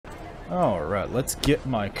Alright, let's get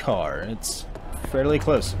my car. It's fairly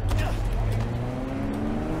close.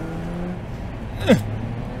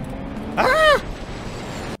 Ah!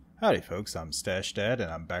 Howdy folks, I'm StacheDad,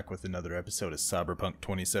 and I'm back with another episode of Cyberpunk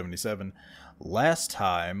 2077. Last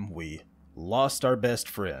time, we lost our best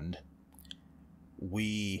friend.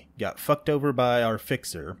 We got fucked over by our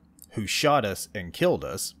fixer, who shot us and killed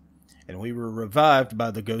us, and we were revived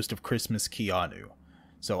by the ghost of Christmas Keanu.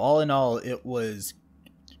 So all in all, it was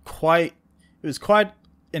quite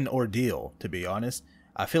an ordeal, to be honest.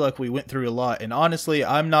 I feel like we went through a lot, and honestly,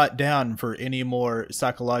 I'm not down for any more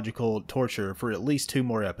psychological torture for at least 2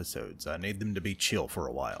 more episodes. I need them to be chill for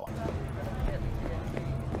a while.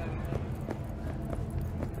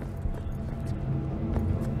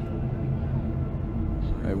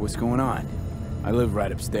 Hey, what's going on? I live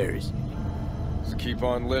right upstairs. Just keep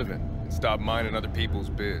on living and stop minding other people's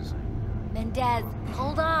biz. Mendez,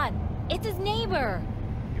 hold on. It's his neighbor.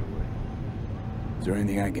 Is there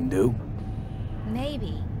anything I can do?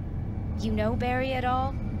 Maybe. You know Barry at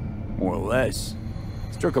all? More or less.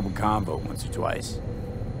 Struck up a convo once or twice.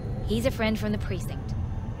 He's a friend from the precinct.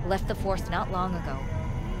 Left the force not long ago.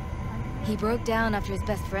 He broke down after his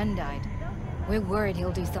best friend died. We're worried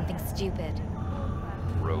he'll do something stupid.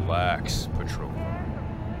 Relax, Patrol.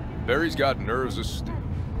 Barry's got nerves of steel.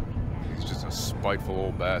 He's just a spiteful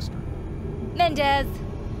old bastard. Mendez!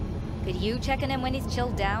 Could you check on him when he's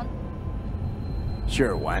chilled down?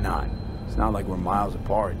 Sure, why not? It's not like we're miles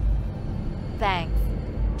apart. Thanks.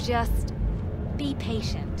 Just be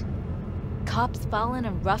patient. Cops falling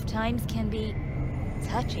in rough times can be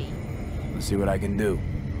touchy. Let's see what I can do.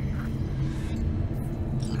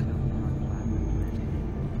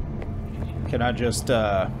 Can I just,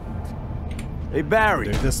 Hey Barry,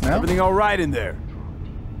 do this now? Everything all right in there?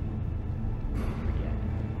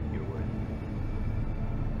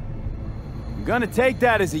 I'm gonna take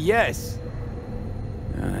that as a yes.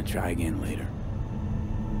 Try again later.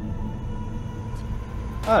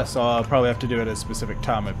 So I'll probably have to do it at a specific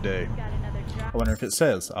time of day. I wonder if it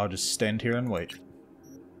says. I'll just stand here and wait.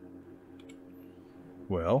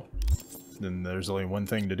 Well, then there's only one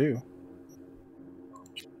thing to do.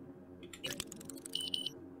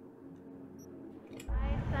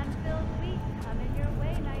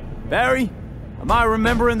 Barry, am I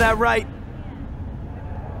remembering that right?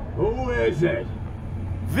 Who is it?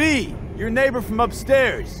 V, your neighbor from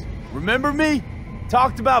upstairs. Remember me?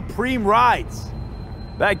 Talked about preem rides.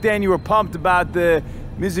 Back then you were pumped about the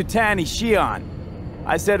Mizutani Shion.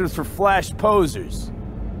 I said it was for flash posers.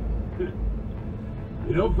 You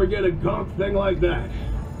don't forget a gonk thing like that.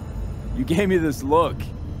 You gave me this look.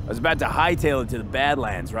 I was about to hightail it to the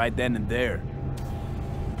Badlands right then and there.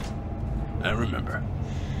 I remember.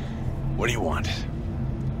 What do you want?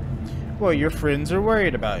 Well, your friends are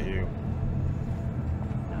worried about you.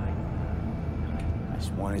 I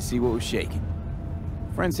just wanted to see what was shaking.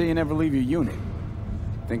 Friends say you never leave your unit.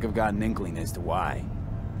 Think I've got an inkling as to why.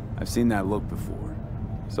 I've seen that look before.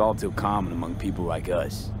 It's all too common among people like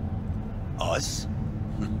us. Us?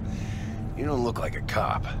 You don't look like a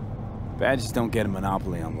cop. Badges don't get a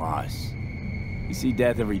monopoly on loss. You see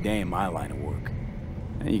death every day in my line of work.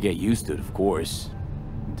 And you get used to it, of course,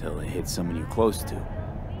 until it hits someone you're close to.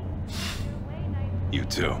 You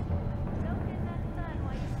too.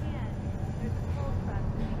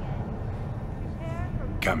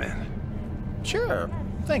 Come in. Sure.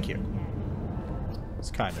 Thank you.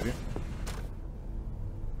 It's kind of you.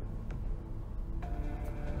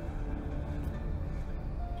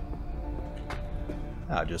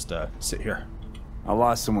 I'll just, sit here. I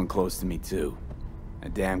lost someone close to me, too. A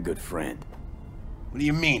damn good friend. What do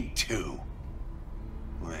you mean, two?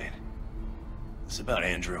 Wait. This about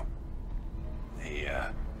Andrew? He,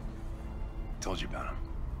 told you about him.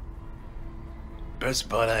 Best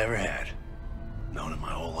bud I ever had. Known him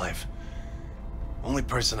my whole life. Only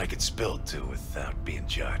person I could spill it to without being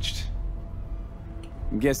judged.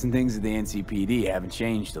 I'm guessing things at the NCPD haven't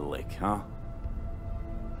changed a lick, huh?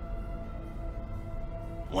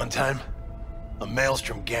 One time, a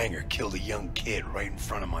Maelstrom ganger killed a young kid right in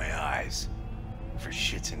front of my eyes. For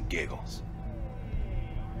shits and giggles.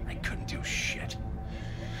 I couldn't do shit.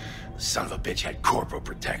 The son of a bitch had corporal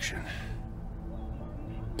protection.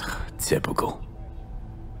 Typical.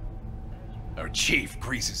 Our chief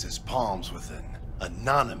greases his palms with an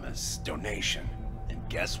anonymous donation. And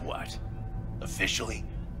guess what? Officially,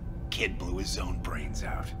 kid blew his own brains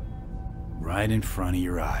out. Right in front of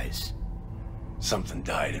your eyes. Something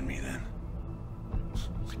died in me then.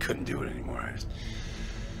 I couldn't do it anymore.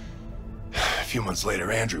 A few months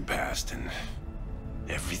later, Andrew passed, and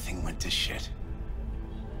everything went to shit.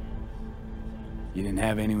 You didn't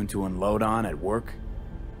have anyone to unload on at work?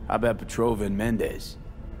 How about Petrova and Mendez?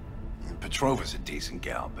 Petrova's a decent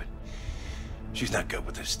gal, but she's not good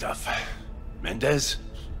with this stuff. Mendez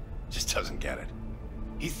just doesn't get it.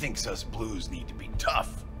 He thinks us blues need to be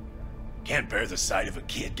tough. Can't bear the sight of a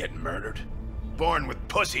kid getting murdered. Born with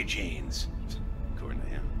pussy genes, according to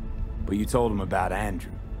him. But you told him about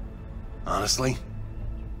Andrew. Honestly,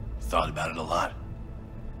 thought about it a lot.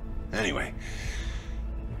 Anyway,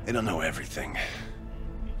 they don't know everything.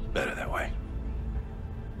 Better that way.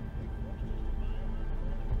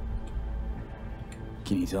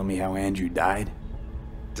 Can you tell me how Andrew died?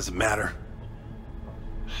 Doesn't matter.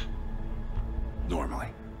 Normally.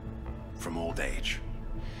 From old age.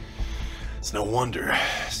 It's no wonder,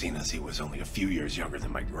 seeing as he was only a few years younger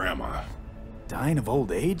than my grandma. Dying of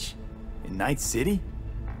old age? In Night City?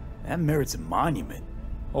 That merits a monument.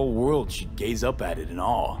 Whole world should gaze up at it in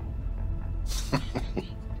awe.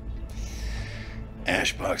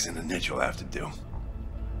 Ashbox and the niche will have to do.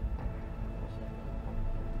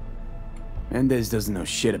 Mendez doesn't know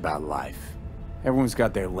shit about life. Everyone's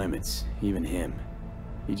got their limits, even him.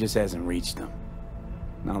 He just hasn't reached them.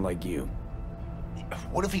 Not like you.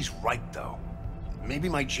 What if he's right, though? Maybe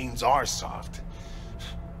my genes are soft.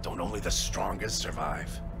 Don't only the strongest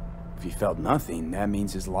survive? If he felt nothing, that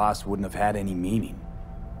means his loss wouldn't have had any meaning.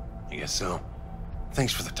 I guess so.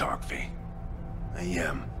 Thanks for the talk, V. I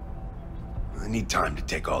need time to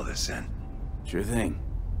take all this in. Sure thing.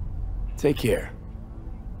 Take care.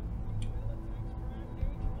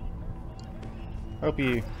 Hope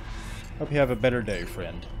you have a better day,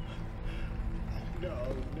 friend.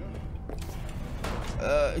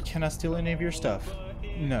 Can I steal any of your stuff?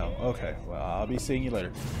 No. Okay. Well, I'll be seeing you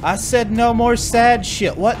later. I said no more sad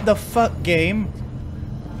shit. What the fuck, game?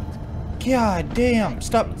 God damn.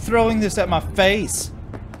 Stop throwing this at my face.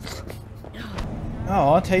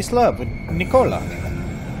 Oh, taste love with Nicola.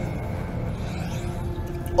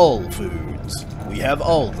 All foods. We have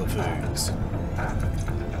all the foods.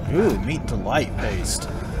 Ooh, meat delight paste.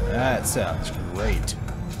 That sounds great.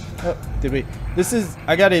 Oh, did we? This is,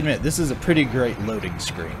 I gotta admit, this is a pretty great loading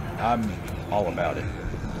screen. I'm all about it.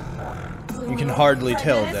 You can hardly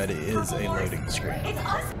tell that it is a loading screen.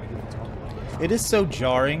 It is so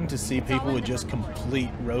jarring to see people with just complete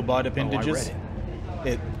robot appendages.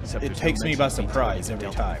 It takes me by surprise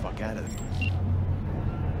every time.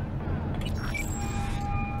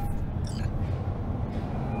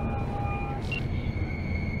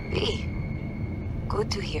 Hey,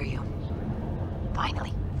 good to hear you.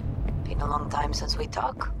 Finally. Been a long time since we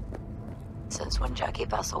talked. Since when Jackie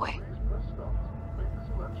passed away.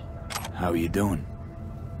 How are you doing?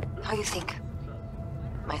 How you think?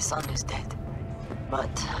 My son is dead.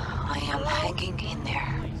 But I am hanging in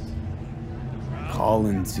there.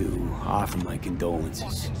 Calling to offer my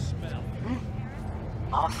condolences.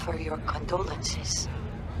 Offer your condolences.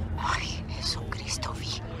 Ay, Jesu Cristo,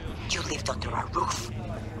 V. You lived under our roof.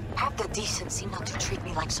 Have the decency not to treat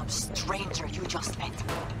me like some stranger you just met.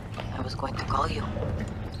 I was going to call you.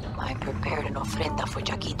 I prepared an ofrenda for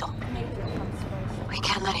Jaquito. We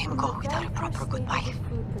can't let him go without a proper goodbye.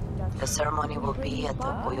 The ceremony will be at the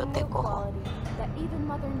Coyote Cojo.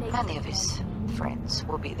 Many of his friends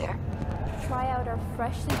will be there. Try out our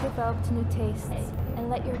freshly developed new tastes, and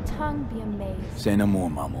let your tongue be amazed. Say no more,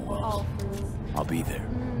 Mama Wells. All foods. I'll be there.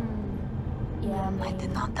 Yummy. I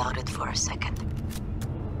did not doubt it for a second.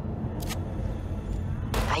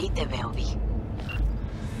 Ahí te veo, Vi.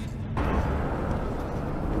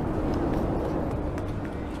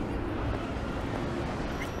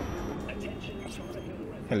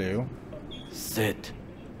 Hello. Sit.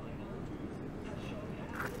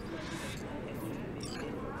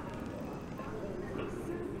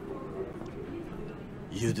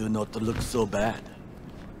 You do not look so bad.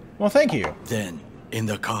 Well, thank you. Then, in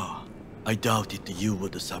the car, I doubted you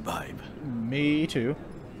would survive. Me too.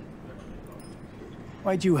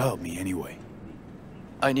 Why'd you help me anyway?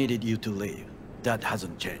 I needed you to leave. That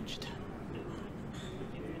hasn't changed.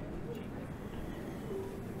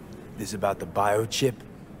 This about the biochip?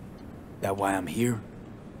 That why I'm here?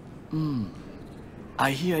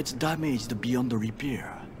 I hear it's damaged beyond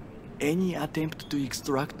repair. Any attempt to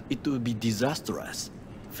extract it will be disastrous.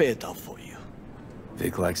 Fatal for you.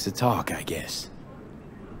 Vic likes to talk, I guess.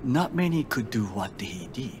 Not many could do what he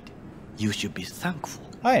did. You should be thankful.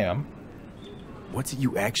 I am. What's it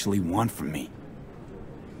you actually want from me?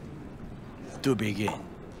 To begin,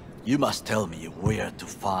 you must tell me where to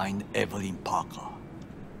find Evelyn Parker.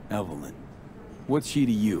 Evelyn. What's she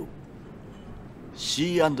to you?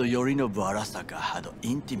 She and Yorinobu Arasaka had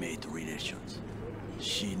intimate relations.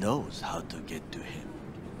 She knows how to get to him.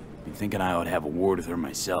 Been thinking I ought to have a word with her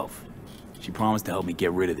myself. She promised to help me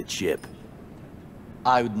get rid of the chip.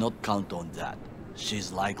 I would not count on that.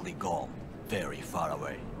 She's likely gone, very far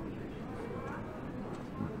away.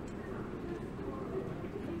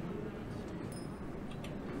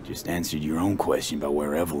 Just answered your own question about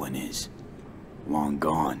where Evelyn is. Long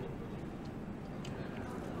gone.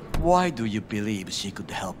 Why do you believe she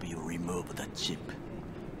could help you remove the chip?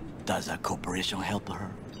 Does a corporation help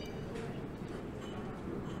her?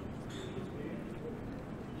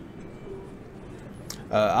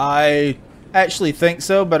 I actually think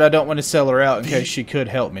so, but I don't want to sell her out in case she could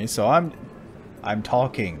help me. So I'm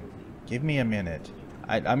talking. Give me a minute.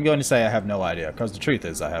 I'm going to say I have no idea, because the truth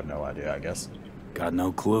is I have no idea, I guess. Got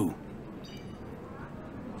no clue.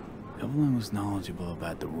 Evelyn was knowledgeable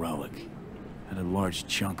about the relic. Had a large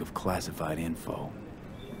chunk of classified info.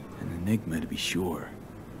 An enigma to be sure.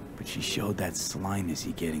 But she showed that slyness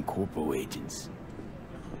you get in corpo agents.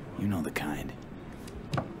 You know the kind.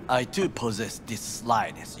 I too possess this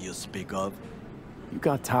slyness you speak of. You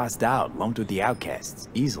got tossed out, lumped with the outcasts,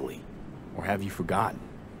 easily. Or have you forgotten?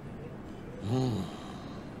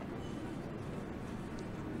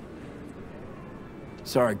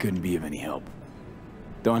 Sorry I couldn't be of any help.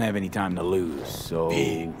 Don't have any time to lose, so...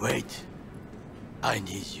 Hey, wait. I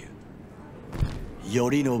need you.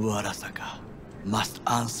 Yorinobu Arasaka must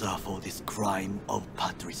answer for this crime of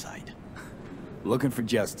patricide. Looking for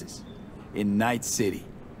justice. In Night City.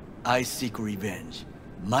 I seek revenge.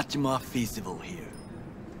 Much more feasible here.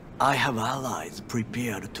 I have allies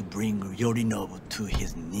prepared to bring Yorinobu to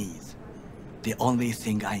his knees. The only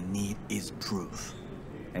thing I need is proof.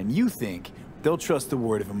 And you think they'll trust the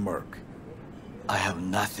word of a merc? I have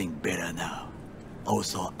nothing better now.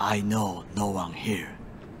 Also, I know no one here.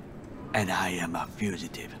 And I am a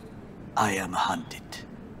fugitive. I am hunted.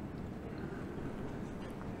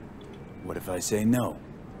 What if I say no?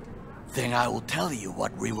 Then I will tell you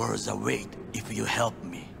what rewards await if you help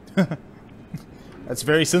me. That's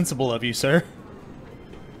very sensible of you, sir.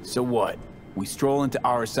 So what? We stroll into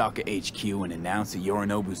Arasaka HQ and announce that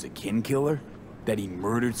Yorinobu's a kin killer? That he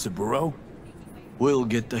murdered Saburo? We'll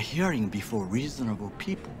get the hearing before reasonable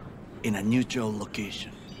people in a neutral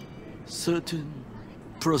location. Certain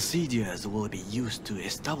procedures will be used to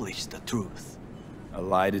establish the truth. A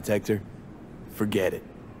lie detector? Forget it.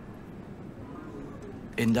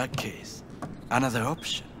 In that case, another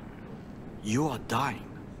option. You are dying.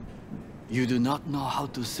 You do not know how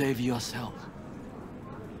to save yourself.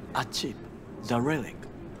 A chip, the relic,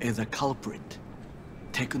 is a culprit.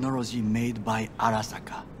 Technology made by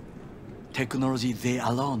Arasaka. Technology they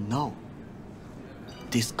alone know.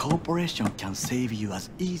 This corporation can save you as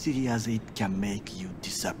easily as it can make you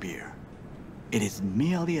disappear. It is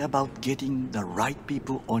merely about getting the right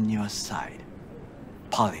people on your side.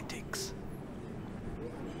 Politics.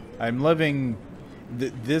 I'm loving...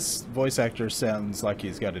 this voice actor sounds like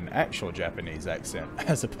he's got an actual Japanese accent,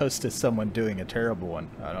 as opposed to someone doing a terrible one.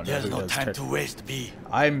 I don't know. There's who no does time to waste, B.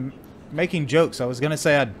 I'm making jokes. I was going to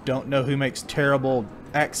say I don't know who makes terrible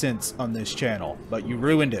accents on this channel, but you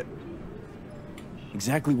ruined it.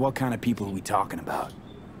 Exactly what kind of people are we talking about?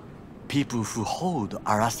 People who hold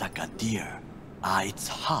Arasaka dear are its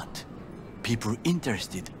heart. People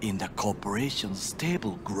interested in the corporation's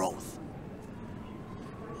stable growth.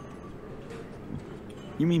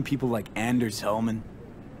 You mean people like Anders Hellman?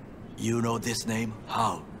 You know this name?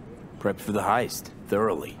 How? Prepped for the heist,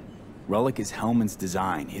 thoroughly. Relic is Hellman's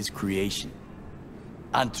design, his creation.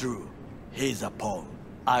 Untrue. He's a pawn.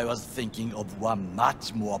 I was thinking of one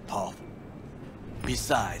much more powerful.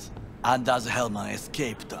 Besides, Anders Hellman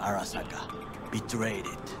escaped to Arasaka. Betrayed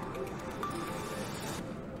it.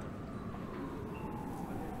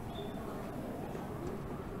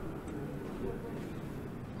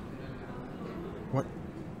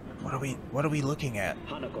 What are we looking at?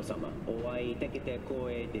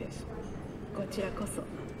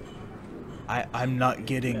 I'm not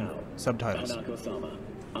getting subtitles.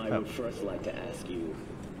 I would first like to ask you.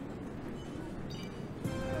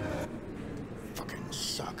 Fucking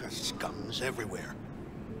Saka scums everywhere.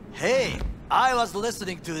 Hey, I was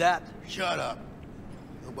listening to that. Shut up.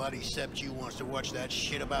 Nobody except you wants to watch that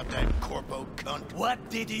shit about that corpo cunt. What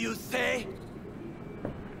did you say?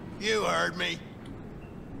 You heard me.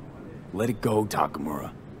 Let it go,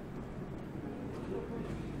 Takamura.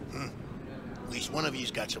 At least one of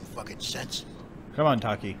you's got some fucking sense. Come on,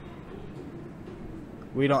 Taki.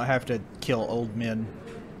 We don't have to kill old men.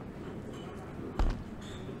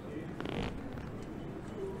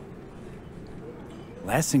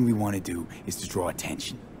 Last thing we want to do is to draw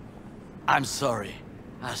attention. I'm sorry.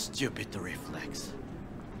 A stupid reflex.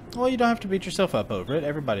 Well, you don't have to beat yourself up over it.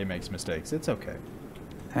 Everybody makes mistakes. It's okay.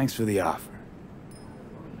 Thanks for the offer.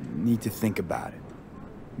 Need to think about it.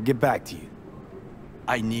 Get back to you.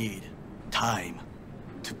 I need time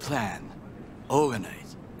to plan,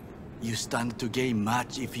 organize. You stand to gain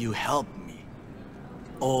much if you help me.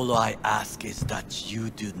 All I ask is that you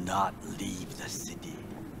do not leave the city.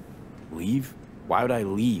 Leave? Why would I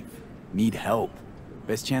leave? Need help.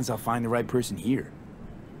 Best chance I'll find the right person here.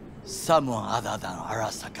 Someone other than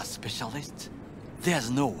Arasaka specialist?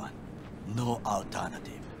 There's no one. No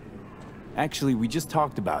alternative. Actually, we just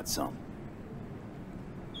talked about some.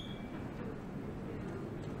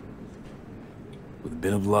 With a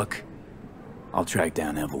bit of luck, I'll track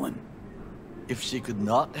down Evelyn. If she could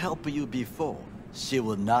not help you before, she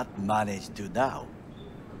will not manage to now.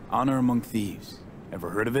 Honor among thieves. Ever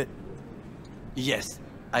heard of it? Yes,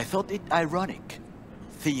 I thought it ironic.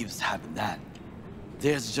 Thieves have none.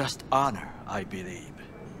 There's just honor, I believe.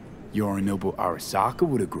 Yorinobu Arasaka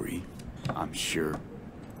would agree, I'm sure.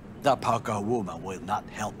 The Parker woman will not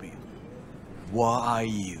help you. Where are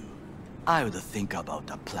you? I would think about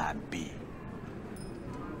a plan B.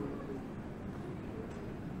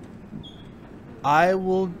 I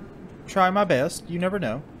will try my best. You never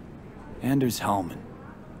know. Anders Hellman.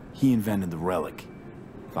 He invented the relic.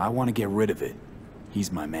 If I want to get rid of it,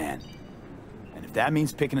 he's my man. And if that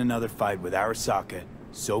means picking another fight with Arasaka,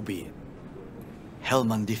 so be it.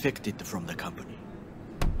 Hellman defected from the company.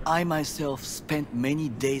 I myself spent many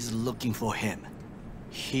days looking for him.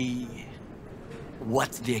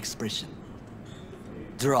 What's the expression?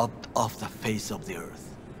 Dropped off the face of the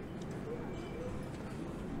earth.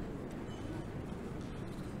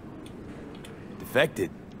 Defected?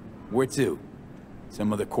 Where to?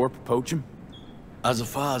 Some other corp poach him? As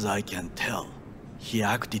far as I can tell, he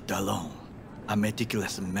acted alone. A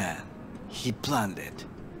meticulous man. He planned it.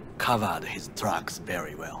 Covered his tracks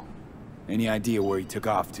very well. Any idea where he took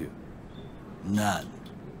off to? None.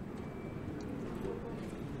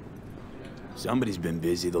 Somebody's been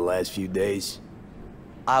busy the last few days.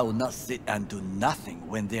 I will not sit and do nothing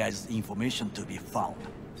when there is information to be found.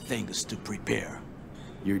 Things to prepare.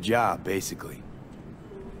 Your job, basically.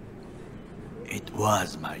 It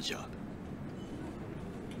was my job.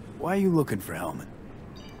 Why are you looking for Hellman?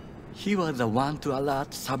 He was the one to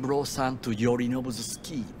alert Saburo-san to Yorinobu's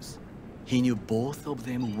schemes. He knew both of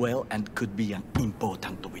them well and could be an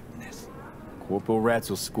important witness. Corporal rats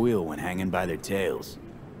will squeal when hanging by their tails.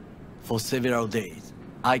 For several days,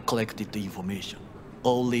 I collected the information.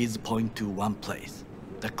 All leads point to one place,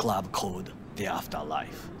 the club called the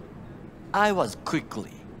Afterlife. I was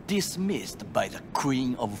quickly dismissed by the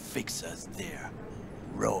queen of fixers there,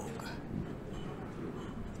 Rogue.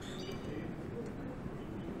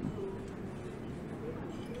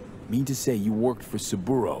 Mean to say you worked for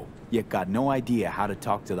Saburo, yet got no idea how to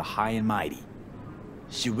talk to the high and mighty.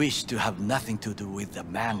 She wished to have nothing to do with the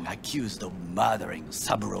man accused of murdering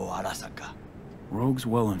Saburo Arasaka. Rogue's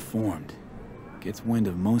well informed. Gets wind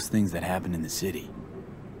of most things that happen in the city.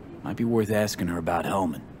 Might be worth asking her about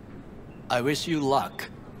Hellman. I wish you luck.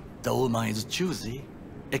 The woman is choosy,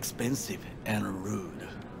 expensive, and rude.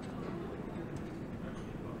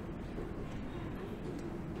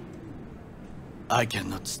 I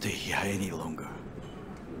cannot stay here any longer.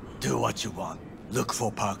 Do what you want. Look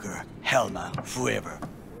for Parker, Hellman, whoever.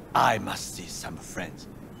 I must see some friends,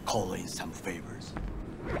 call in some favors.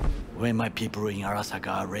 When my people in Arasaka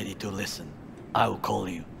are ready to listen, I will call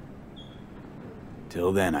you.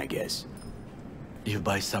 Till then, I guess. If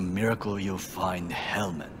by some miracle you find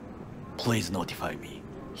Hellman, please notify me.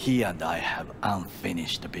 He and I have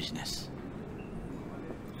unfinished business.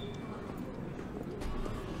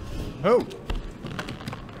 Oh!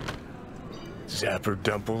 Zapper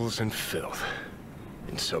dumples and filth.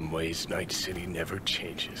 In some ways, Night City never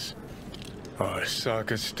changes.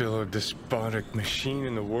 Arasaka's still a despotic machine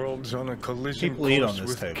and the world's on a collision course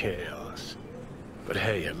with chaos. But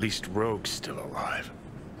hey, at least Rogue's still alive.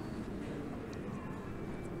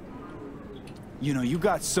 You know, you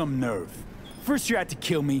got some nerve. First you had to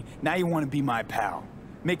kill me, now you want to be my pal.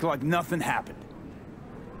 Make like nothing happened.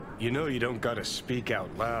 You know you don't gotta speak out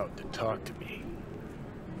loud to talk to me.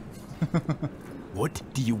 What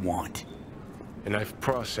do you want? And I've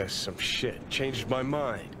processed some shit, changed my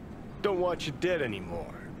mind. Don't want you dead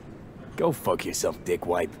anymore. Go fuck yourself,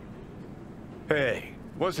 dickwipe. Hey,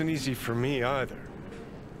 wasn't easy for me either.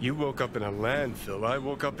 You woke up in a landfill, I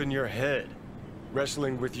woke up in your head.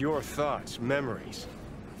 Wrestling with your thoughts, memories.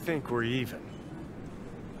 Think we're even.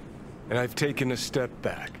 And I've taken a step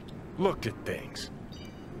back, looked at things.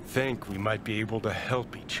 Think we might be able to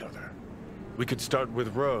help each other. We could start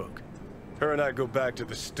with Rogue. Her and I go back to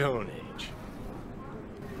the Stone Age.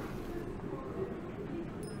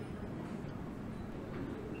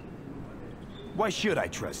 Why should I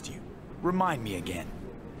trust you? Remind me again.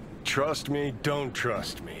 Trust me, don't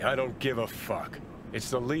trust me. I don't give a fuck. It's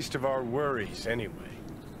the least of our worries, anyway.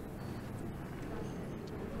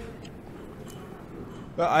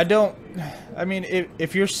 Well, I mean,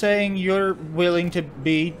 if you're saying you're willing to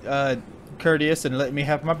be courteous and let me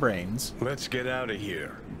have my brains, let's get out of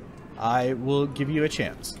here. I will give you a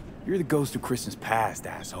chance. You're the ghost of Christmas past,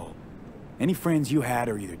 asshole. Any friends you had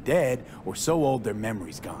are either dead or so old their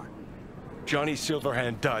memory's gone. Johnny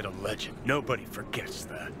Silverhand died a legend. Nobody forgets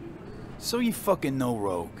that. So you fucking know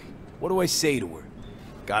Rogue. What do I say to her?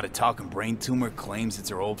 Got a talking brain tumor claims it's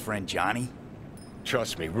her old friend Johnny?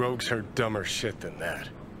 Trust me, Rogue's heard dumber shit than that.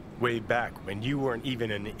 Way back when you weren't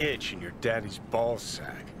even an itch in your daddy's ball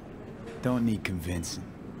sack. Don't need convincing.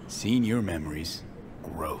 Seeing your memories,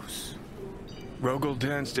 gross. Rogue'll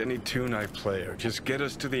dance to any tune I play her. Just get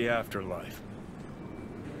us to the afterlife.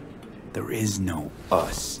 There is no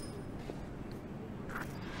us.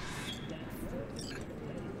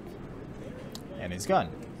 And he's gone.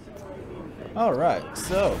 Alright,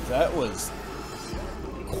 so that was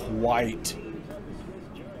quite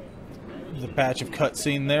the patch of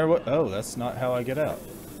cutscene there. What? Oh, that's not how I get out.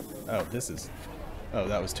 Oh, this is... Oh,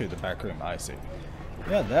 that was to the back room. I see.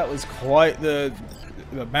 Yeah, that was quite the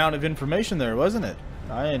amount of information there, wasn't it?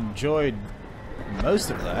 I enjoyed most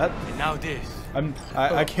of that. And now this.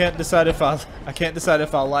 I can't decide if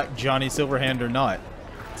I like Johnny Silverhand or not.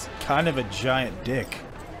 It's kind of a giant dick.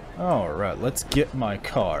 All right, let's get my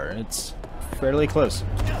car. It's fairly close.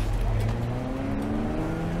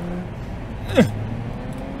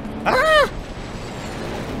 Ah!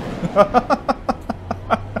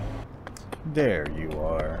 There you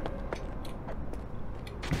are.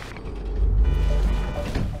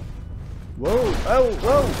 Whoa! Oh!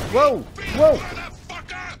 Whoa! Whoa! Whoa!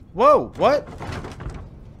 Whoa! What?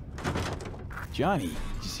 Johnny, did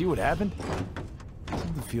you see what happened?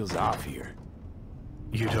 Something feels off here.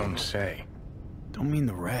 You don't say. Don't mean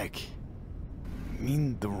the wreck. I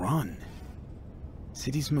mean the run.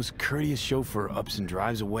 City's most courteous chauffeur ups and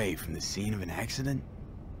drives away from the scene of an accident.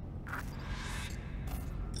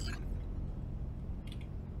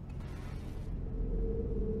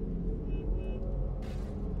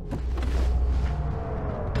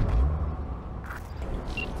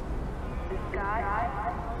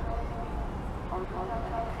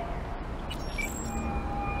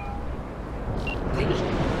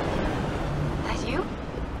 That you?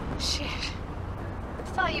 Shit.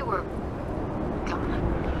 Thought you were... Come on.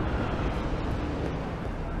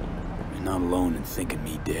 You're not alone in thinking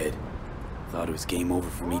me dead. Thought it was game over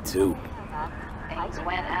for me too. Things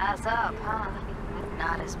went ass up, huh?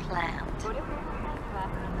 Not as planned.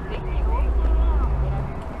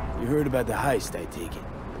 You heard about the heist, I take it.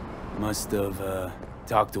 Must have,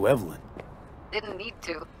 talked to Evelyn. Didn't need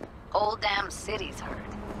to. Whole damn city's heard.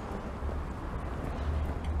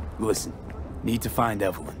 Listen, need to find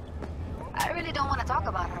Evelyn. I really don't want to talk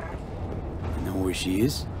about her. You know where she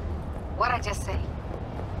is? What'd I just say?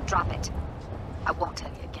 Drop it. I won't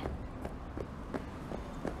tell you again.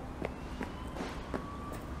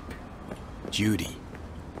 Judy,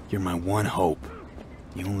 you're my one hope.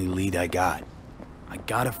 The only lead I got. I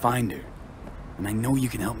gotta find her. And I know you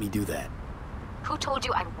can help me do that. Who told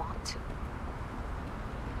you I want to?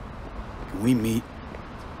 Can we meet?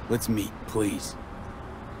 Let's meet, please.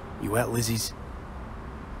 You at Lizzie's?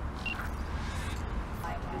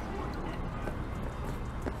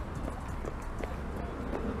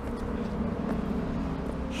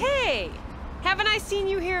 Hey! Haven't I seen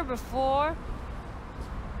you here before?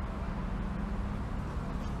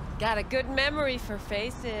 Got a good memory for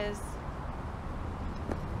faces.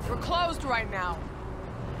 We're closed right now.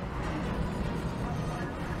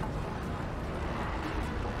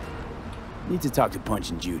 Need to talk to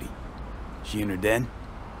Punch and Judy. She in her den?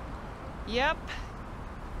 Yep.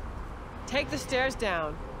 Take the stairs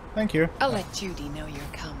down. Thank you. I'll let Judy know you're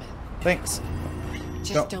coming. Thanks.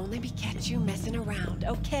 Just don't let me catch you messing around,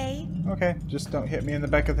 okay? Okay, just don't hit me in the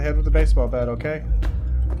back of the head with a baseball bat, okay?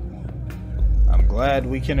 I'm glad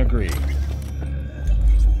we can agree.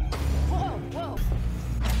 Whoa, whoa.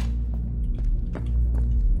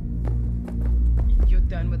 You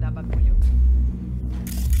done with that bagulho?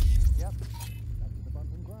 Yep. That's the bump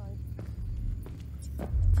and grind.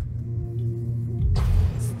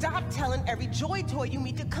 Stop telling every joy toy you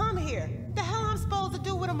meet to come here. The hell I'm supposed to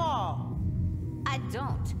do with them all? I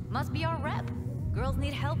don't. Must be our rep. Girls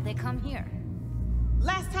need help, they come here.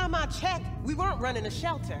 Last time I checked, we weren't running a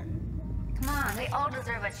shelter. Come on, they all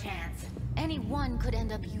deserve a chance. Any one could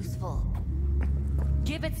end up useful.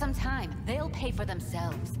 Give it some time. They'll pay for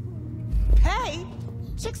themselves. Hey!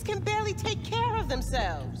 Chicks can barely take care of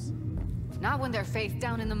themselves. Not when they're face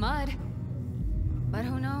down in the mud. But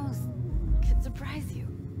who knows? Could surprise you.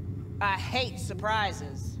 I hate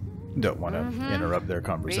surprises. Don't want to interrupt their Really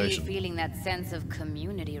conversation. feeling that sense of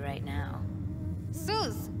community right now.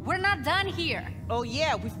 Sus, we're not done here. Oh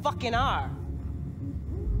yeah, we fucking are.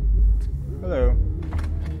 Hello.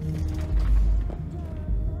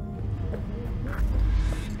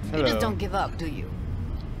 You just don't give up, do you?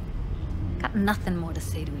 Got nothing more to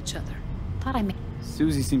say to each other. Thought I made...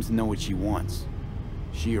 Susie seems to know what she wants.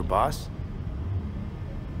 She your boss?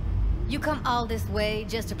 You come all this way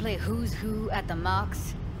just to play who's who at the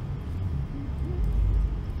mocks?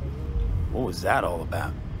 What was that all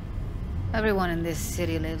about? Everyone in this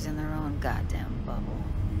city lives in their own goddamn bubble.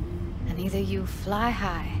 And either you fly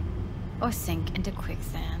high or sink into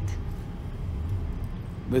quicksand.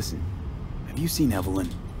 Listen, have you seen Evelyn?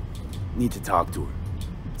 Need to talk to her.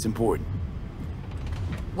 It's important.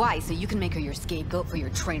 Why? So you can make her your scapegoat for your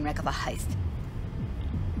train wreck of a heist?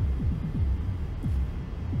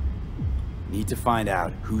 Need to find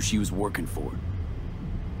out who she was working for.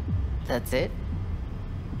 That's it?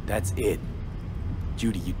 That's it.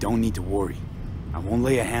 Judy, you don't need to worry. I won't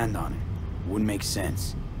lay a hand on it. Wouldn't make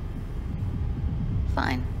sense.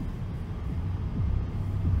 Fine.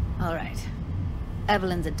 All right.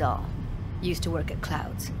 Evelyn's a doll. Used to work at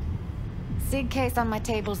Clouds. Sig case on my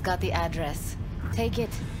table's got the address. Take it,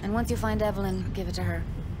 and once you find Evelyn, give it to her.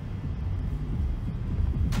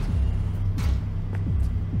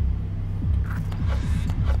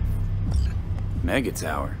 Mega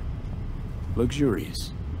Tower.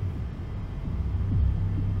 Luxurious.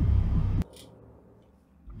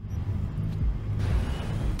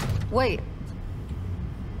 Wait.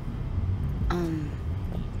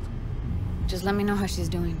 Just let me know how she's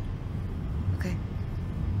doing. Okay?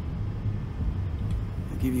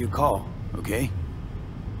 I'll give you a call, okay?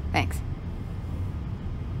 Thanks.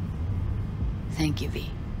 Thank you,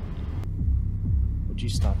 V. Would you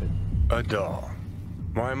stop it? A doll.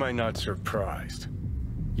 Why am I not surprised?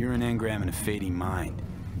 You're an engram and a fading mind.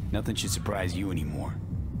 Nothing should surprise you anymore.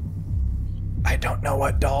 I don't know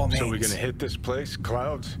what doll means. So we're gonna hit this place,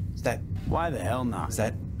 Clouds? Is that... Why the hell not? Is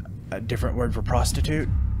that a different word for prostitute?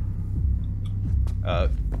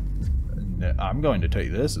 I'm going to tell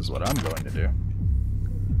you this is what I'm going to do.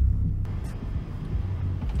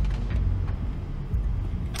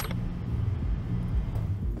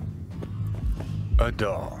 A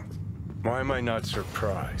doll. Why am I not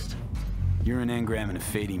surprised? You're an engram and a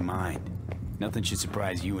fading mind. Nothing should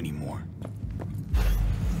surprise you anymore.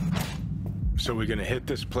 So we're gonna hit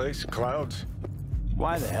this place, Clouds?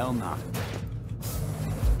 Why the hell not?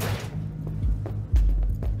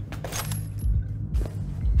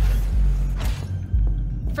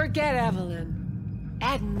 Forget Evelyn.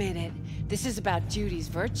 Admit it. This is about Judy's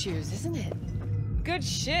virtues, isn't it? Good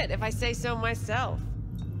shit, if I say so myself.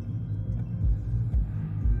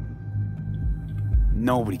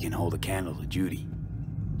 Nobody can hold a candle to Judy.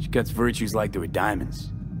 She cuts virtues like they were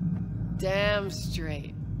diamonds. Damn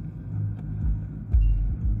straight.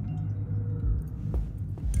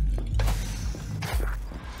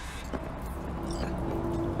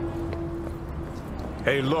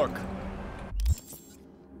 Hey, look.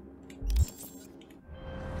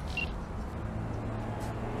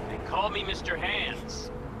 They call me Mr. Hands.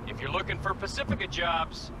 If you're looking for Pacifica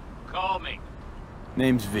jobs, call me.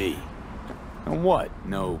 Name's V. And what?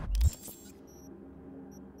 No.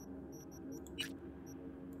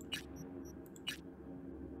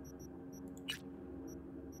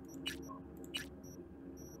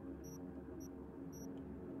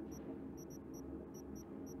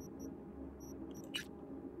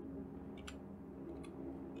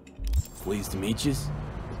 Pleased to meet you.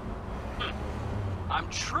 I'm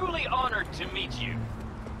truly honored to meet you.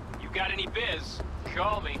 You got any biz,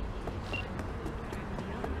 call me.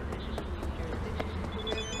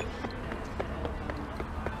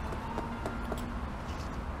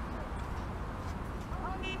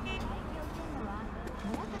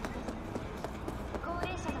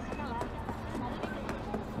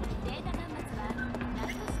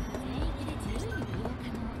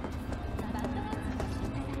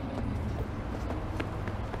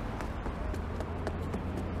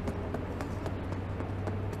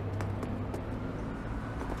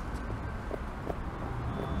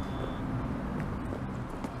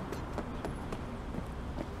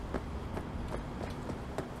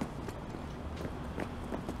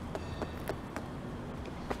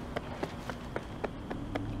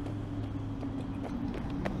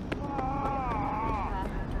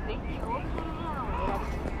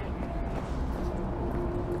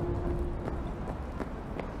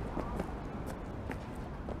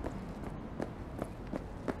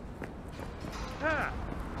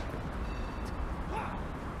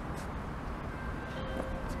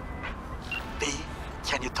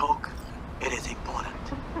 When you talk, it is important.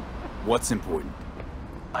 What's important?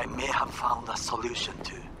 I may have found a solution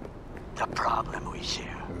to the problem we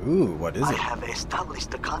share. Ooh, what is I it? have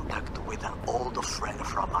established a contact with an old friend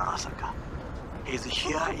from Arasaka. He's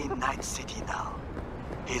here in Night City now.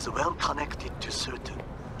 He's well connected to certain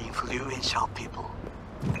influential people.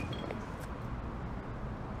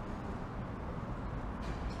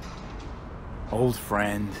 Old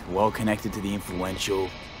friend, well connected to the influential.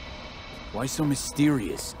 Why so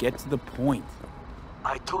mysterious? Get to the point.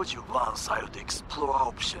 I told you once I would explore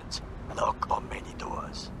options, knock on many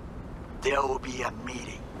doors. There will be a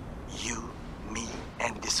meeting. You, me,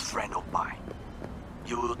 and this friend of mine.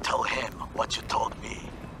 You will tell him what you told me.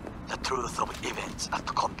 The truth of events at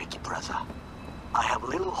Konpeki Plaza. I have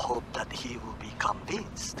little hope that he will be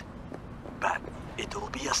convinced. But it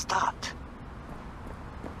will be a start.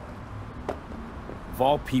 Of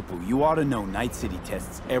all people, you ought to know Night City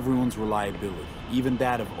tests everyone's reliability, even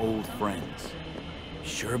that of old friends.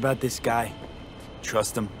 Sure about this guy?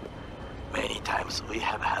 Trust him? Many times we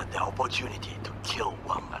have had the opportunity to kill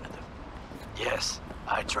one another. Yes,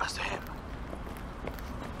 I trust him.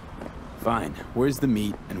 Fine. Where's the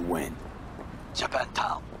meet and when?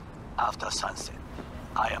 Japantown, after sunset.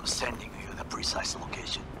 I am sending you the precise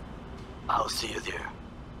location. I'll see you there.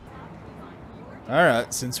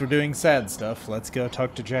 Alright, since we're doing sad stuff, let's go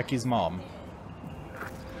talk to Jackie's mom.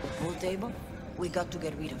 Whole table? We got to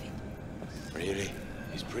get rid of it. Really?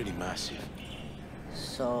 He's pretty massive.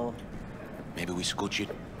 So, Maybe we scooch it,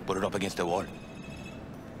 put it up against the wall.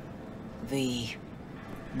 V,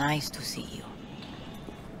 nice to see you.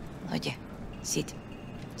 Oye, sit.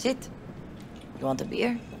 Sit. You want a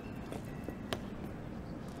beer?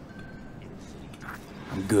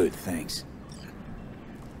 I'm good, thanks.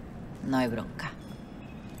 No hay bronca.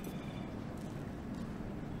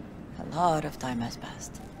 A lot of time has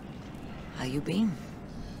passed. How you been?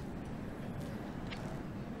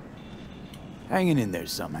 Hanging in there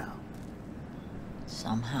somehow.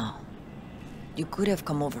 Somehow. You could have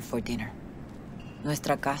come over for dinner.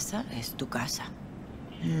 Nuestra casa es tu casa.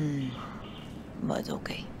 But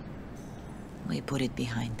okay. We put it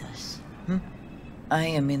behind us. I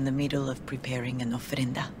am in the middle of preparing an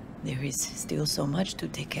ofrenda. There is still so much to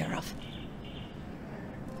take care of.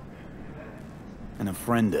 An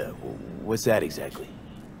ofrenda? What's that exactly?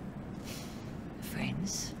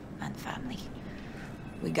 Friends and family.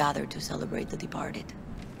 We gather to celebrate the departed.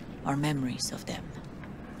 Our memories of them.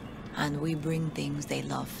 And we bring things they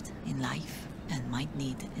loved in life and might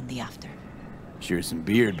need in the after. Sure some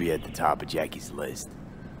beer'd be at the top of Jackie's list.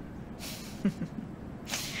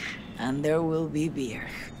 And there will be beer.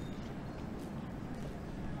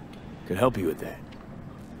 Could help you with that.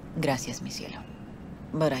 Gracias, mi cielo.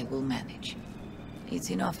 But I will manage. It's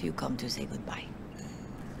enough you come to say goodbye.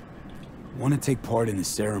 Want to take part in the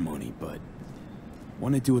ceremony, but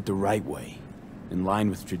want to do it the right way, in line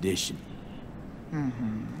with tradition.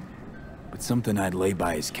 But something I'd lay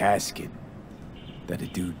by his casket,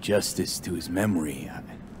 that'd do justice to his memory.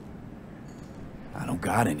 I don't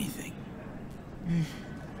got anything.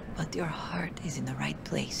 But your heart is in the right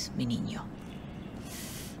place, mi niño.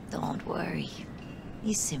 Don't worry.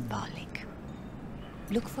 It's symbolic.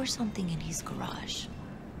 Look for something in his garage.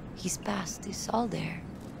 His past is all there.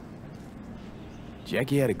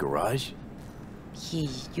 Jackie had a garage? He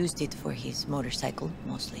used it for his motorcycle,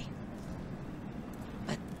 mostly.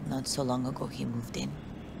 But not so long ago he moved in.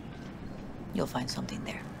 You'll find something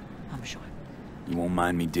there, I'm sure. You won't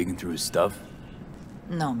mind me digging through his stuff?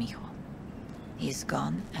 No, mijo. He's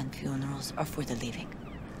gone, and funerals are for the living,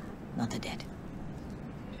 not the dead.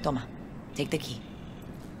 Toma, take the key.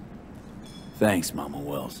 Thanks, Mama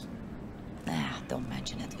Wells. Don't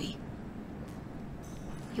mention it, V.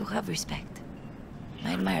 You have respect.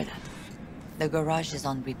 I admire that. The garage is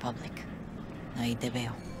on Republic. Ahí te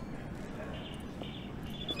veo.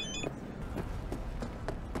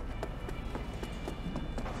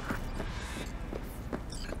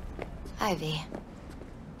 Hi, V.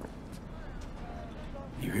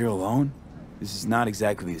 You here alone? This is not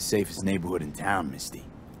exactly the safest neighborhood in town, Misty.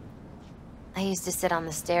 I used to sit on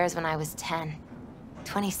the stairs when I was 10.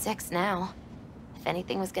 26 now. If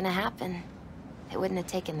anything was gonna happen, it wouldn't have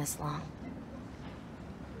taken this long.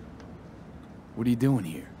 What are you doing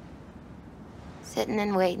here? Sitting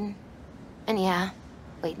and waiting. And yeah,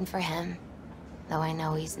 waiting for him. Though I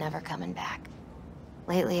know he's never coming back.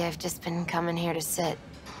 Lately, I've just been coming here to sit.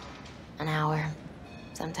 An hour.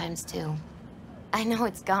 Sometimes 2. I know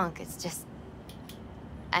it's gunk, it's just...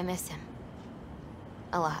 I miss him.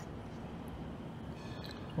 A lot.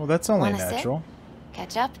 Well, that's only Wanna natural. Sit?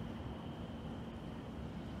 Catch up?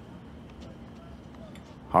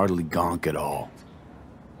 Hardly gonk at all.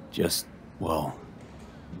 Just, well,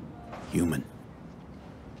 human.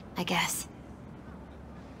 I guess.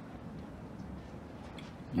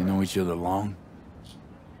 You know each other long?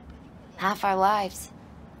 Half our lives.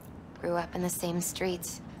 Grew up in the same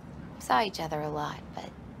streets. Saw each other a lot, but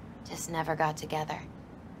just never got together.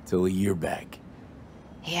 Till a year back.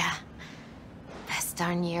 Yeah. Best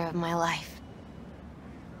darn year of my life.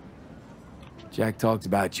 Jack talked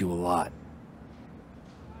about you a lot.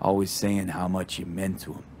 Always saying how much you meant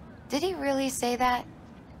to him. Did he really say that?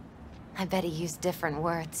 I bet he used different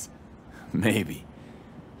words. Maybe.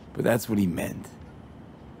 But that's what he meant.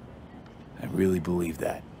 I really believe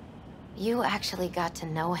that. You actually got to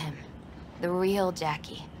know him. The real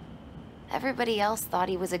Jackie. Everybody else thought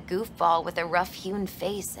he was a goofball with a rough-hewn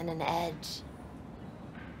face and an edge.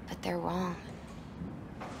 But they're wrong.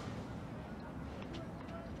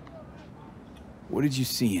 What did you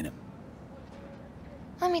see in him?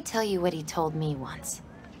 Let me tell you what he told me once.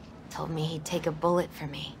 Told me he'd take a bullet for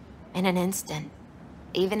me. In an instant.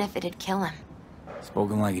 Even if it'd kill him.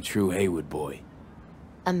 Spoken like a true Haywood boy.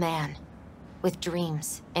 A man. With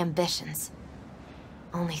dreams, ambitions.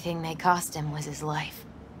 Only thing they cost him was his life.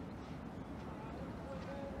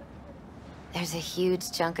 There's a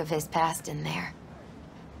huge chunk of his past in there.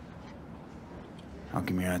 How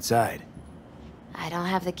come you're outside? I don't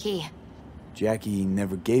have the key. Jackie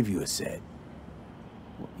never gave you a set.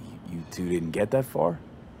 You two didn't get that far?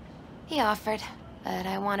 He offered, but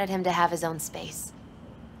I wanted him to have his own space.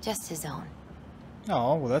 Just his own.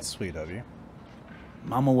 Oh, well that's sweet of you.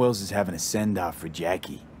 Mama Wells is having a send-off for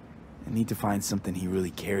Jackie. I need to find something he really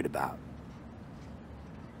cared about.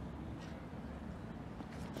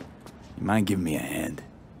 You mind giving me a hand?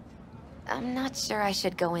 I'm not sure I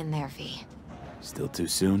should go in there, V. Still too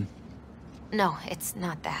soon? No, it's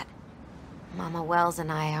not that. Mama Wells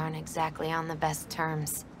and I aren't exactly on the best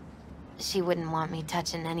terms. She wouldn't want me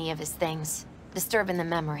touching any of his things, disturbing the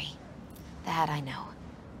memory. That I know.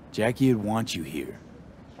 Jackie would want you here.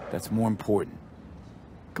 That's more important.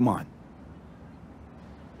 Come on.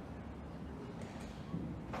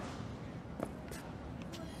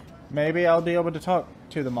 Maybe I'll be able to talk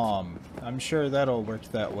to the mom. I'm sure that'll work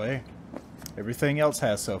that way. Everything else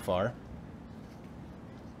has so far.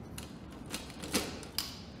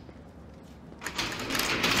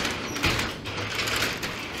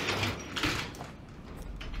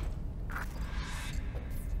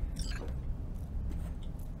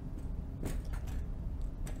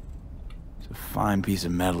 Fine piece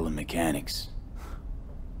of metal in mechanics.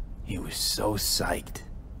 He was so psyched.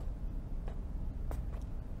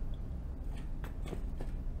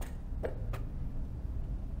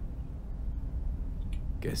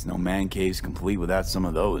 Guess no man cave's complete without some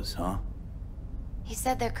of those, huh? He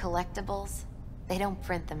said they're collectibles. They don't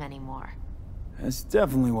print them anymore. That's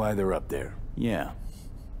definitely why they're up there, yeah.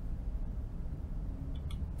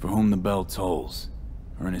 For Whom the Bell Tolls,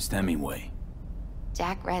 Ernest Hemingway.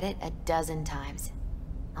 Jack read it a dozen times.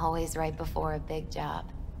 Always right before a big job.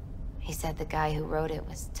 He said the guy who wrote it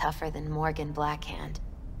was tougher than Morgan Blackhand.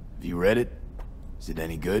 Have you read it? Is it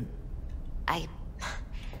any good? I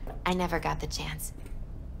never got the chance.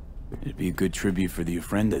 It'd be a good tribute for the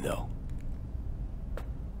Ofrenda, though.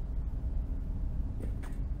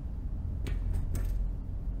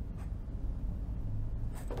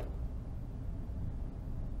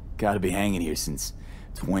 Gotta be hanging here since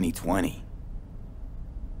 2020.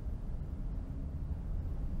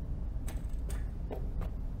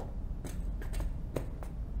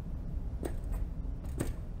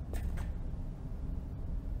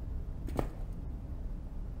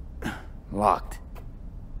 Locked.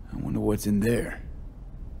 I wonder what's in there.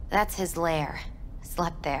 That's his lair.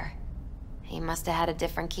 Slept there. He must have had a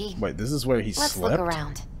different key. Wait, this is where he Let's slept? look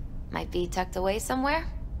around. Might be tucked away somewhere?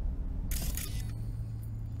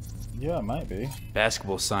 Yeah, it might be.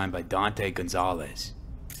 Basketball signed by Dante Gonzalez.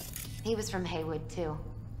 He was from Haywood, too.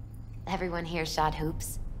 Everyone here shot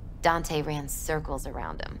hoops. Dante ran circles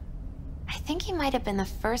around him. I think he might have been the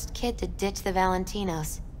first kid to ditch the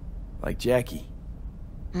Valentinos. Like Jackie.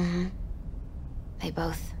 Mm-hmm. They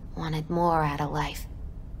both wanted more out of life.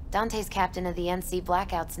 Dante's captain of the NC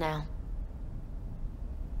Blackouts now.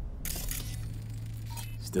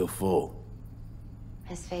 Still full.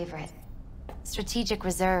 His favorite. Strategic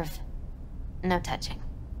reserve. No touching.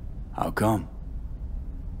 How come?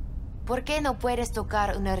 ¿Por qué no puedes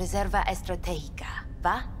tocar una reserva estratégica,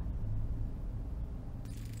 va?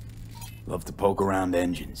 Love to poke around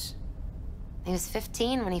engines. He was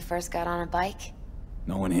 15 when he first got on a bike.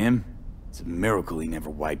 Knowing him, it's a miracle he never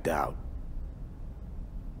wiped out.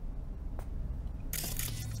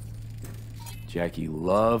 Jackie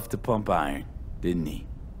loved to pump iron, didn't he?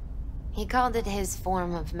 He called it his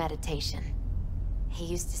form of meditation. He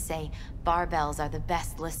used to say barbells are the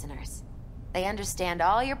best listeners. They understand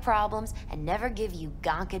all your problems and never give you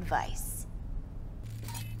gonk advice.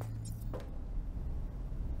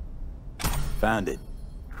 Found it.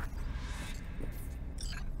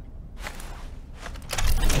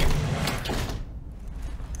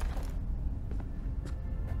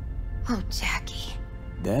 Oh, Jackie.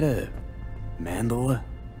 That a mandala?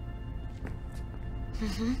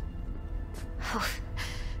 Mm-hmm. Oh,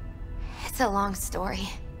 it's a long story.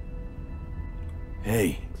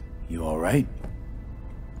 Hey, you alright?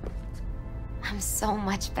 I'm so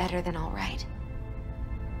much better than alright.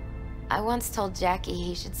 I once told Jackie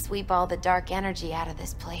he should sweep all the dark energy out of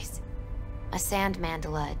this place. A sand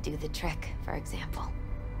mandala'd do the trick, for example.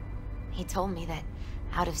 He told me that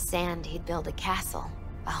out of sand he'd build a castle,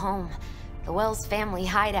 a home, the Wells family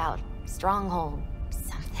hideout, stronghold,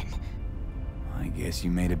 something. I guess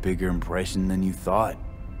you made a bigger impression than you thought.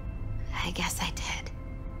 I guess I did.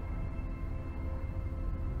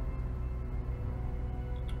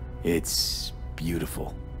 It's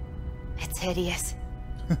beautiful. It's hideous.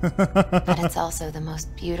 But it's also the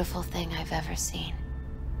most beautiful thing I've ever seen.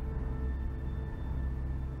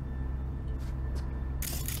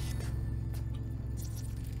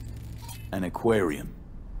 An aquarium.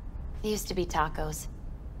 It used to be Taco's.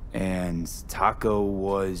 And Taco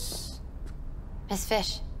was... His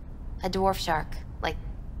fish. A dwarf shark. Like,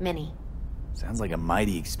 mini. Sounds like a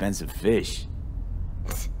mighty expensive fish.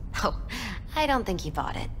 Oh, I don't think he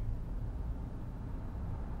bought it.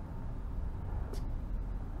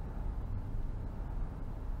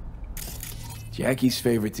 Jackie's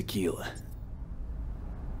favorite tequila.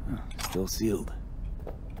 Oh, still sealed.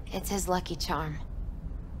 It's his lucky charm.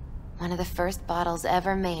 One of the first bottles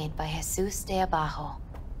ever made by Jesus de Abajo.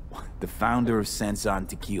 The founder of Sensan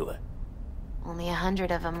Tequila. Only 100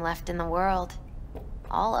 of them left in the world.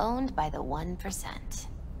 All owned by the 1%.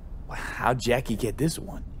 How'd Jackie get this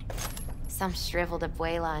one? Some shriveled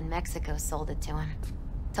abuela in Mexico sold it to him.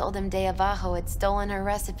 Told him de Abajo had stolen her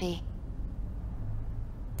recipe.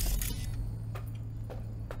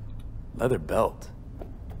 Leather belt.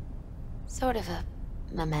 Sort of a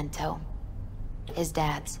memento. His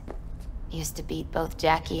dad's. Used to beat both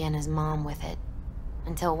Jackie and his mom with it.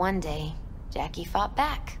 Until one day, Jackie fought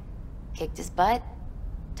back. Kicked his butt.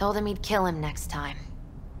 Told him he'd kill him next time.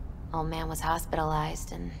 Old man was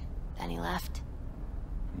hospitalized, and then he left.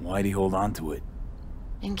 Why'd he hold on to it?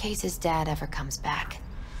 In case his dad ever comes back.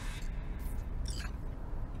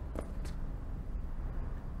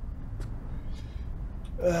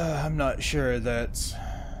 I'm not sure that's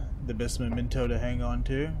the best memento to hang on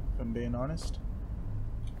to, if I'm being honest.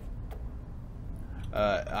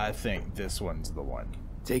 I think this one's the one.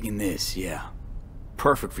 Taking this, yeah.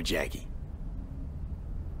 Perfect for Jackie.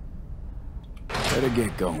 Better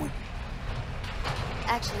get going.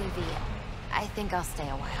 Actually, V, I think I'll stay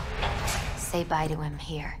a while. Say bye to him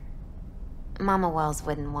here. Mama Wells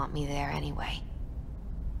wouldn't want me there anyway.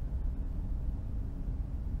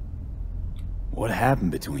 What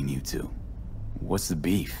happened between you two? What's the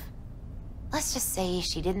beef? Let's just say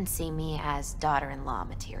she didn't see me as daughter-in-law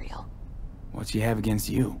material. What she have against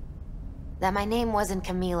you? That my name wasn't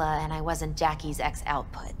Camila and I wasn't Jackie's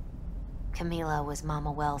ex-output. Camila was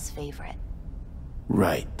Mama Wells' favorite.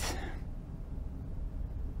 Right.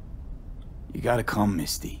 You gotta come,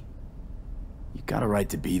 Misty. You got a right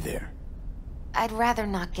to be there. I'd rather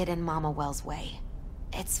not get in Mama Wells' way.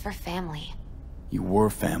 It's for family. You were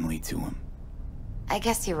family to him. I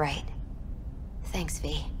guess you're right. Thanks,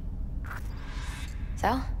 V.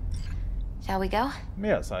 So, shall we go?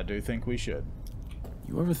 Yes, I do think we should.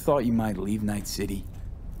 You ever thought you might leave Night City?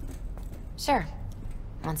 Sure.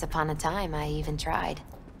 Once upon a time, I even tried.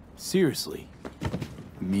 Seriously?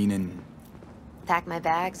 Meaning... Packed my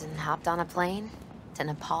bags and hopped on a plane to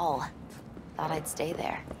Nepal. Thought I'd stay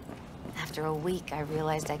there. After a week, I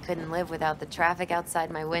realized I couldn't live without the traffic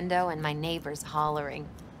outside my window and my neighbors hollering.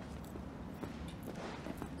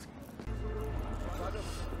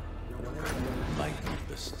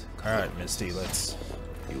 Alright, Misty, let's...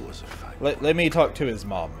 Let me talk to his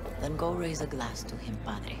mom. Then go raise a glass to him,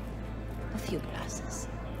 Padre. A few glasses.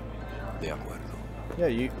 De acuerdo. Yeah,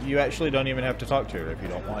 you actually don't even have to talk to her if you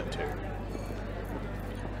don't want to.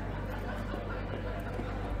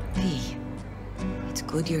 V, it's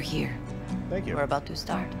good you're here. Thank you. We're about to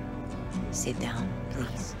start. Sit down,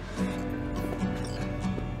 please.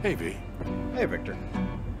 Hey, V. Hey, Victor.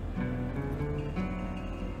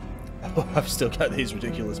 Oh, I've still got these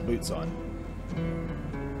ridiculous boots on.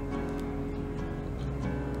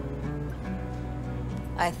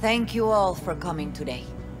 I thank you all for coming today.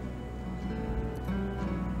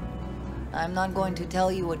 I'm not going to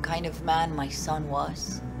tell you what kind of man my son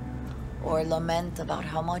was, or lament about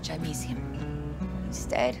how much I miss him.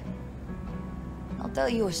 Instead, I'll tell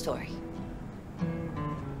you a story.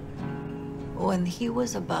 When he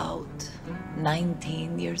was about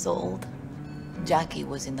 19 years old, Jackie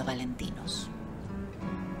was in the Valentinos.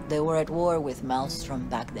 They were at war with Maelstrom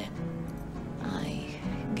back then. I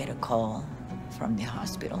get a call from the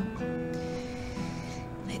hospital.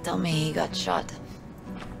 They tell me he got shot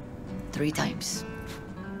 3 times,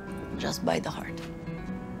 just by the heart.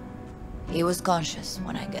 He was conscious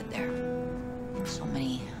when I get there. So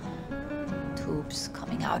many tubes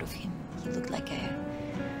coming out of him. He looked like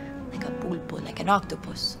a pulpo, like an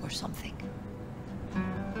octopus or something.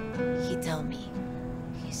 He tell me,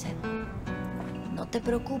 he said, "No te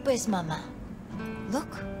preocupes, mama.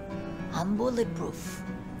 Look, I'm bulletproof.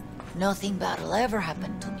 Nothing bad'll ever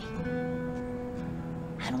happen to me."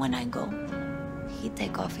 And when I go, he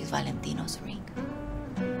take off his Valentino's ring.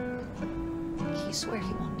 He swear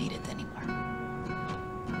he won't need it anymore.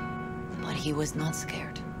 But he was not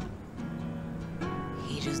scared.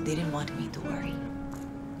 He just didn't want me to worry.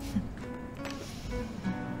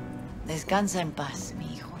 Descansa en paz, mi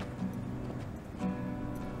hijo.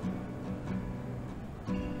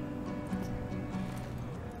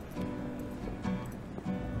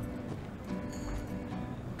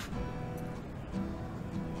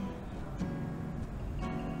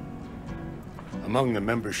 Among the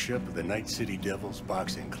membership of the Night City Devils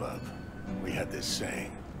Boxing Club, we had this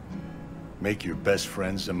saying: make your best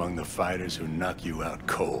friends among the fighters who knock you out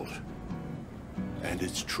cold. And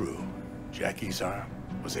it's true. Jackie's arm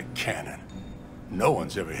was a cannon. No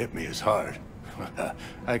one's ever hit me as hard.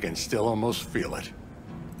 I can still almost feel it.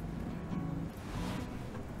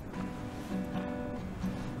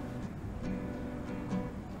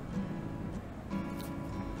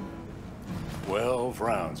 "12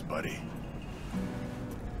 rounds, buddy."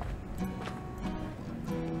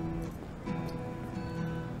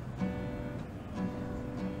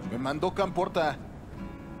 Me mandó Camporta.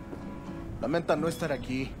 Lamenta no estar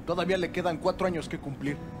aquí. Todavía le quedan 4 años que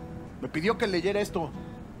cumplir. Me pidió que leyera esto.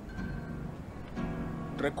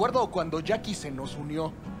 Recuerdo cuando Jackie se nos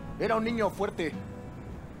unió. Era un niño fuerte.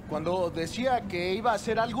 Cuando decía que iba a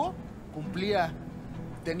hacer algo, cumplía.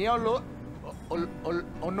 Tenía honor.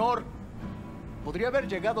 Podría haber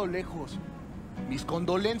llegado lejos. Mis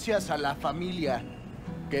condolencias a la familia.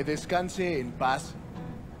 Que descanse en paz.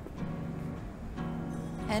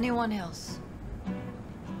 Anyone else?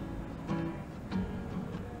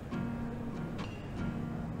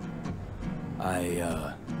 I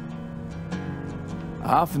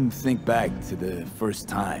often think back to the first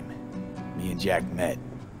time me and Jack met.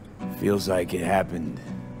 Feels like it happened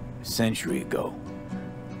a century ago.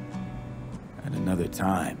 At another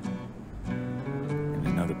time. In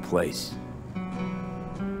another place.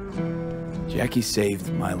 Jackie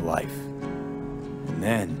saved my life. And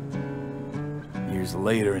then, years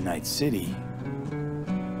later in Night City,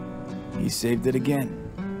 he saved it again.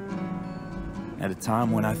 At a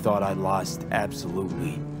time when I thought I'd lost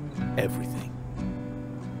absolutely everything.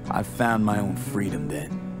 I found my own freedom then.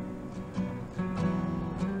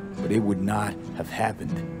 But it would not have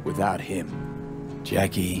happened without him.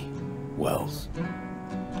 Jackie Wells.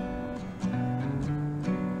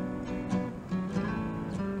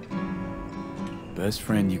 Best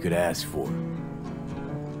friend you could ask for.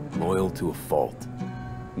 Loyal to a fault.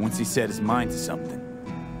 Once he set his mind to something,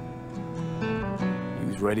 he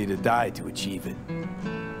was ready to die to achieve it.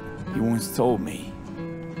 He once told me,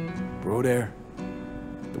 "Brother,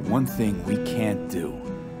 the one thing we can't do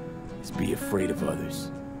is be afraid of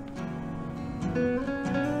others."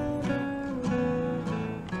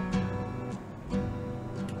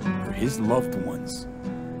 For his loved ones,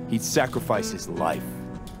 he'd sacrifice his life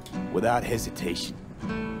without hesitation.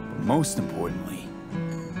 But most importantly,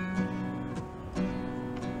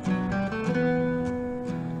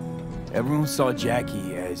 everyone saw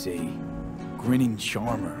Jackie as a grinning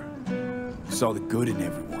charmer who saw the good in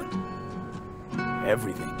everyone.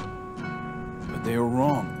 Everything. But they were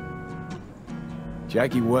wrong.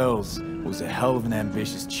 Jackie Wells was a hell of an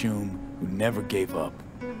ambitious chum who never gave up,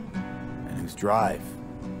 and whose drive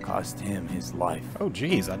cost him his life. Oh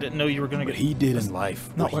geez, I didn't know you were gonna get... But he did in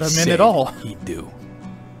life not what he I meant said at all. He'd do.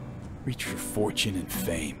 Reach for fortune and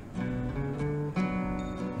fame.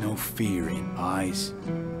 No fear in eyes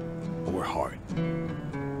or heart.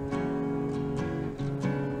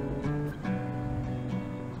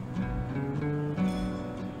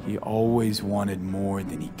 He always wanted more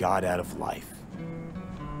than he got out of life.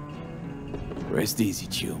 Rest easy,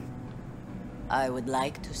 chum. I would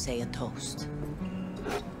like to say a toast.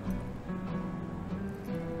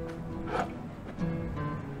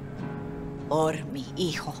 Por mi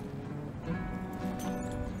hijo.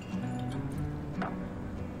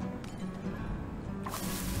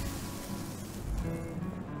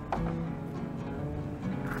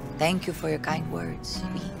 Thank you for your kind words,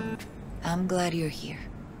 V. I'm glad you're here.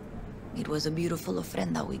 It was a beautiful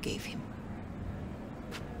ofrenda we gave him.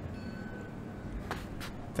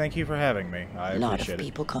 Thank you for having me. I appreciate it. A lot of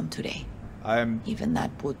people come today. Even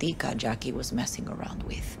that putica Jackie was messing around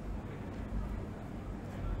with.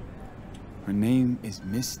 Her name is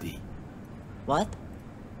Misty. What?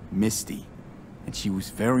 Misty. And she was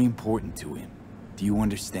very important to him. Do you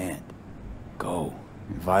understand? Go.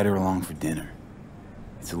 Invite her along for dinner.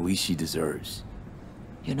 It's the least she deserves.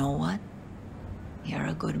 You know what? You're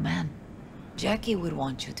a good man. Jackie would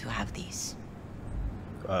want you to have these.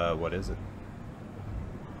 What is it?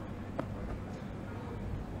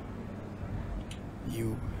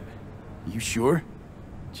 You sure?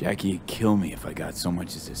 Jackie would kill me if I got so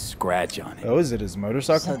much as a scratch on it. Oh, is it his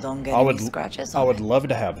motorcycle? So don't get any scratches on I would it. love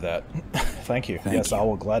to have that. Thank you. Yes, I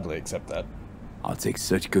will gladly accept that. I'll take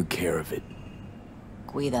such good care of it.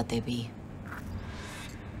 Cuídate, V.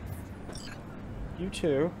 You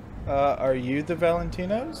too. Are you the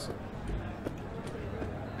Valentinos?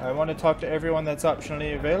 I want to talk to everyone that's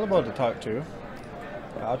optionally available to talk to.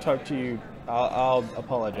 I'll talk to you. I'll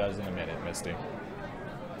apologize in a minute, Misty.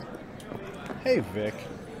 Hey, Vic.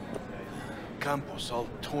 Campos all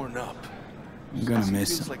torn up. I'm gonna miss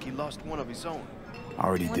Feels him. like he lost one of his own. I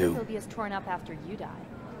already I wonder do. if he'll be as torn up after you die.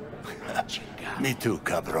 Me too,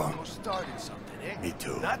 cabron. Started something, eh? Me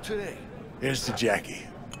too. Not today. Here's to Jackie.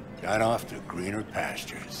 Got off to greener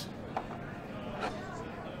pastures.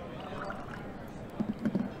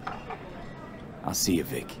 I'll see you,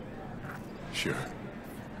 Vic. Sure.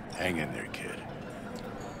 Hang in there, kid.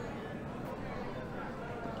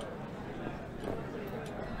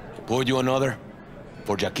 Pour you another?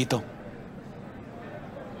 For Jaquito?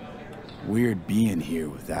 Weird being here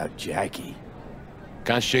without Jackie.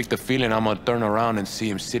 Can't shake the feeling I'm gonna turn around and see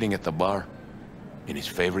him sitting at the bar. In his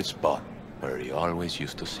favorite spot, where he always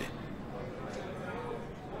used to sit.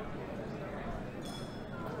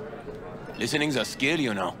 Listening's a skill,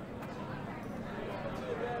 you know.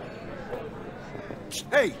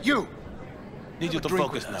 Hey, you! Need you to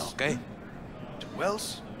focus now, okay?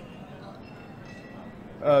 Wells?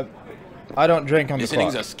 I don't drink on the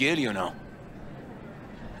Listening's clock. a skill, you know.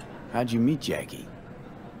 How'd you meet Jackie?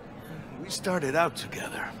 We started out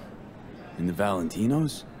together. In the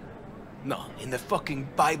Valentinos? No, in the fucking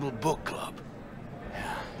Bible book club.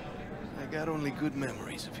 I got only good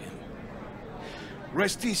memories of him.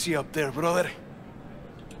 Rest easy up there, brother.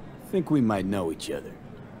 Think we might know each other.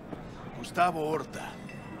 Gustavo Horta.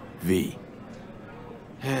 V.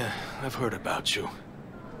 Yeah, I've heard about you.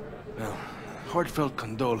 Well, heartfelt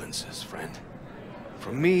condolences, friend.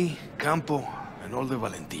 From me, Campo, and all the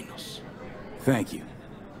Valentinos. Thank you.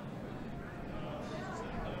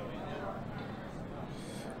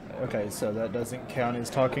 Okay, so that doesn't count as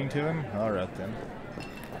talking to him? Alright then.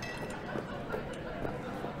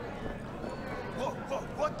 Whoa,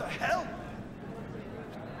 what the hell?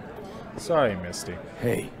 Sorry, Misty.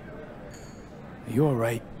 Hey. Are you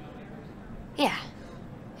alright? Yeah.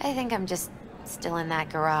 I think I'm just still in that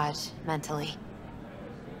garage, mentally.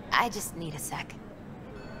 I just need a sec.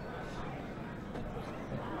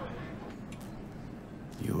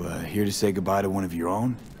 You, here to say goodbye to one of your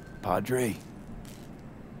own? Padre?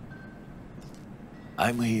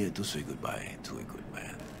 I'm here to say goodbye to a good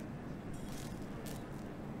man.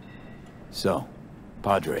 So,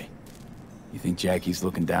 Padre, you think Jackie's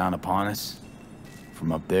looking down upon us?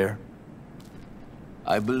 From up there?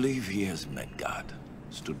 I believe he has met God,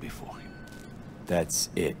 stood before him. That's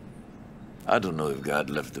it. I don't know if God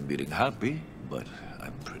left the meeting happy, but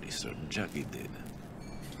I'm pretty certain Jackie did.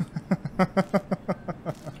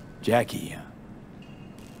 Jackie,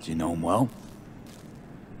 do you know him well?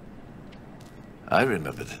 I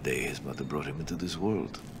remember the day his mother brought him into this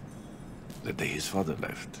world. The day his father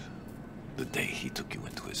left. The day he took you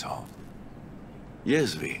into his home.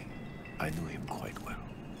 Yes, V. I knew him quite well.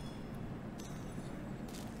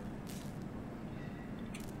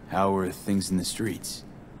 How are things in the streets?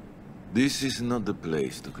 This is not the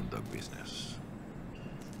place to conduct business.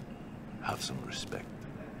 Have some respect.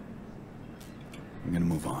 I'm gonna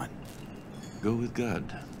move on. Go with God.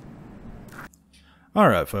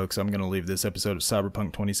 Alright, folks, I'm going to leave this episode of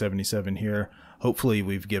Cyberpunk 2077 here. Hopefully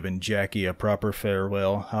we've given Jackie a proper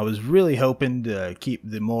farewell. I was really hoping to keep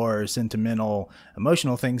the more sentimental,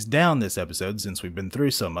 emotional things down this episode since we've been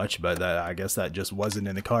through so much, but I guess that just wasn't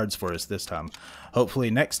in the cards for us this time. Hopefully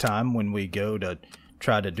next time when we go to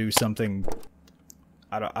try to do something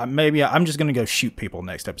maybe I'm just going to go shoot people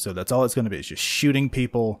next episode. That's all it's going to be. It's just shooting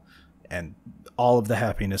people and all of the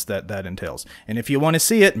happiness that entails. And if you want to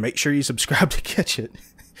see it, make sure you subscribe to catch it.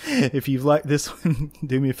 If you've liked this one,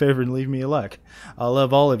 do me a favor and leave me a like. I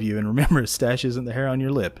love all of you. And remember, stache isn't the hair on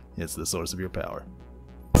your lip. It's the source of your power.